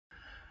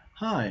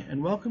Hi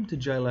and welcome to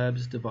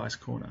jEyLaBs Device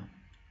Corner.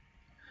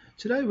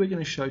 Today we're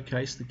going to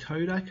showcase the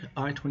Kodak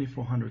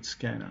i2400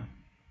 scanner.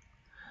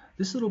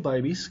 This little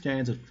baby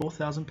scans at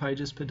 4,000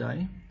 pages per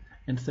day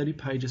and 30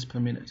 pages per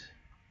minute.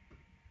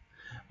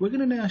 We're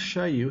going to now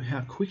show you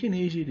how quick and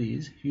easy it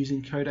is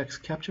using Kodak's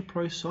Capture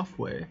Pro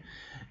software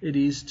it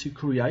is to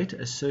create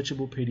a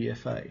searchable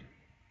PDF.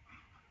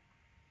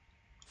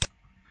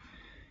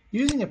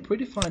 Using a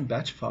predefined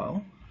batch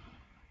file,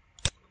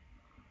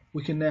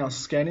 we can now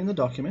scan in the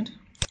document.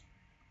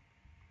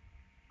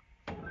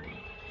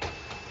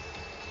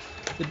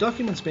 The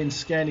document's been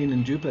scanned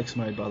in duplex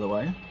mode, by the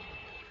way.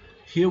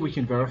 Here we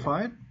can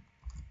verify it,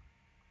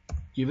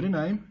 give it a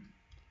name,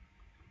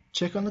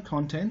 check on the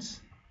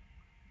contents,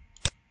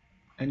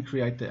 and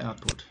create the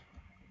output.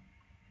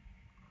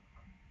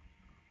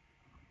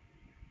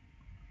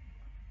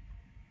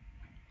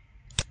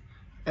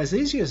 As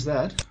easy as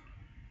that,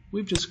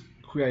 we've just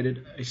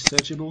created a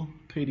searchable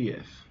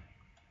PDF.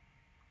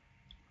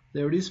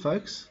 There it is,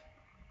 folks.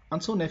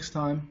 Until next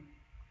time,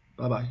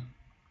 bye-bye.